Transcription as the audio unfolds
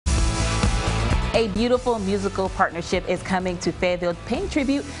A beautiful musical partnership is coming to Fayetteville, paying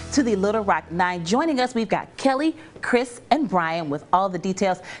tribute to the Little Rock Nine. Joining us, we've got Kelly, Chris, and Brian with all the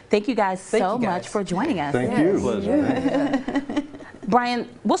details. Thank you guys so much for joining us. Thank you. Pleasure. Brian,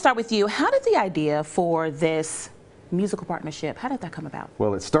 we'll start with you. How did the idea for this musical partnership, how did that come about?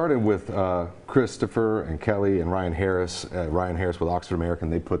 Well, it started with Christopher and Kelly and Ryan Harris. Ryan Harris with Oxford American.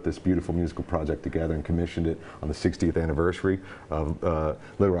 They put this beautiful musical project together and commissioned it on the 60th anniversary of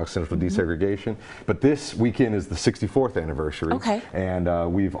Little Rock Central desegregation. But this weekend is the 64th anniversary. Okay.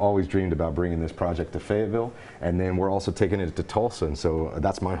 And we've always dreamed about bringing this project to Fayetteville. And then we're also taking it to Tulsa. And so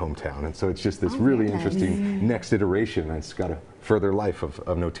that's my hometown. And so it's just this really interesting next iteration. And it's got a further life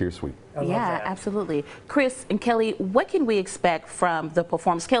of No Tears Suite. Yeah, absolutely. Chris and Kelly, what can we expect from the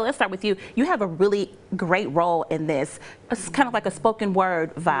performance? Kelly, let's start with you. You have a really great role in this. It's kind of like a spoken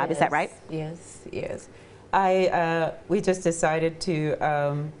word vibe, is that right? Yes, yes. We just decided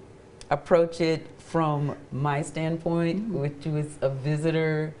to approach it from my standpoint, which was a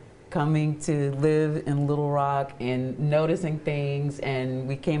visitor coming to live in Little Rock and noticing things, and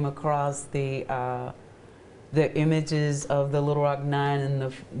we came across the images of the Little Rock Nine and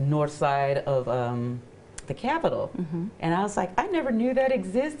the north side of the Capitol. And I was like, I never knew that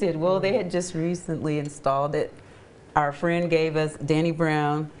existed. Well, they had just recently installed it. Our friend gave us, Danny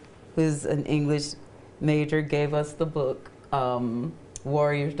Brown, who's an English major, gave us the book,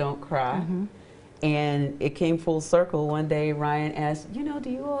 Warriors Don't Cry. And it came full circle. One day, Ryan asked, you know, do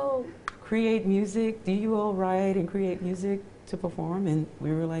you all create music? Do you all write and create music to perform? And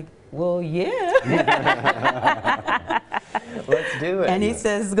we were like, well, yeah. Let's do it. And he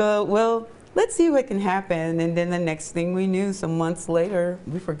says, well, let's see what can happen. And then the next thing we knew, some months later,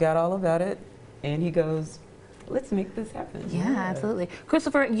 we forgot all about it. And he goes, let's make this happen. Yeah, absolutely.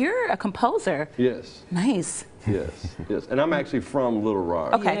 Christopher, you're a composer. Yes. Nice. Yes, yes. And I'm actually from Little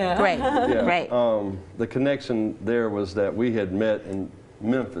Rock. Okay, great. Yeah. Great. The connection there was that we had met in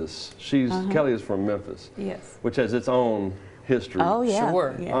Memphis. Kelly is from Memphis. Yes. Which has its own history. Oh, yeah.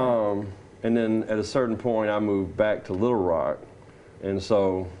 Sure. Yeah. And then at a certain point, I moved back to Little Rock. And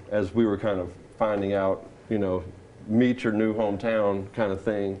so as we were kind of finding out, you know, meet your new hometown kind of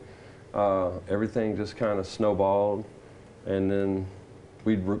thing, everything just kind of snowballed. And then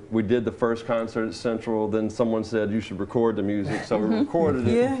we did the first concert at Central. Then someone said, you should record the music. So we recorded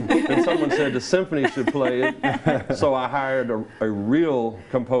it. And someone said the symphony should play it. So I hired a real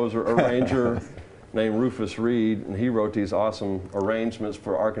composer, arranger, named Rufus Reed, and he wrote these awesome arrangements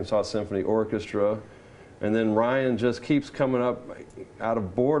for Arkansas Symphony Orchestra. And then Ryan just keeps coming up out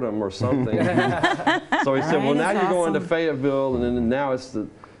of boredom or something. So he said, well, now you're going to Fayetteville, and then now it's the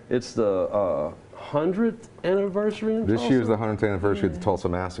 100th anniversary. This year's the 100th anniversary of the Tulsa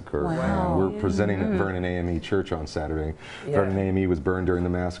Massacre. Wow. We're presenting at Vernon AME Church on Saturday. Vernon AME was burned during the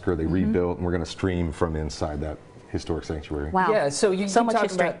massacre. They rebuilt, and we're going to stream from inside that historic sanctuary. Wow. Yeah, so you so much talked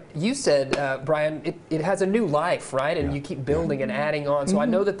history. about, you said, Brian, it has a new life, right? And you keep building and adding on. So I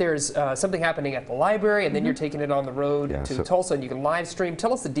know that there's something happening at the library, and then you're taking it on the road to Tulsa, and you can live stream.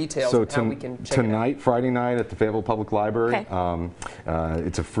 Tell us the details of how we can check it out. Tonight, Friday night at the Fayetteville Public Library,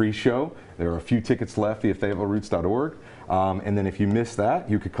 it's a free show. There are a few tickets left via FayettevilleRoots.org. And then if you miss that,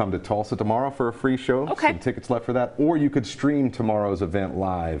 you could come to Tulsa tomorrow for a free show. Some tickets left for that. Or you could stream tomorrow's event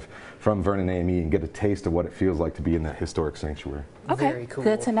live from Vernon AME and get a taste of what it feels like to be in that historic sanctuary. Okay, Very cool.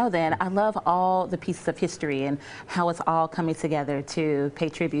 Good to know then. I love all the pieces of history and how it's all coming together to pay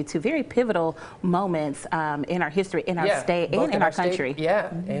tribute to very pivotal moments in our history, in our state, and in our country.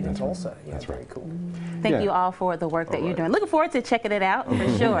 Yeah, and in Tulsa. Yeah, That's very cool. Thank you all for the work that you're doing. Looking forward to checking it out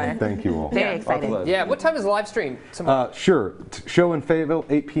for sure. Thank you all. Very excited. Yeah, what time is the live stream tomorrow? Sure. Show in Fayetteville,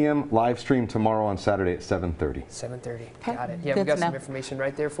 8 p.m. Live stream tomorrow on Saturday at 7:30. 7:30. Okay. Got it. Yeah, Good we've got to some know. information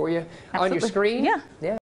right there for you on your Absolutely. screen. Yeah. Yeah.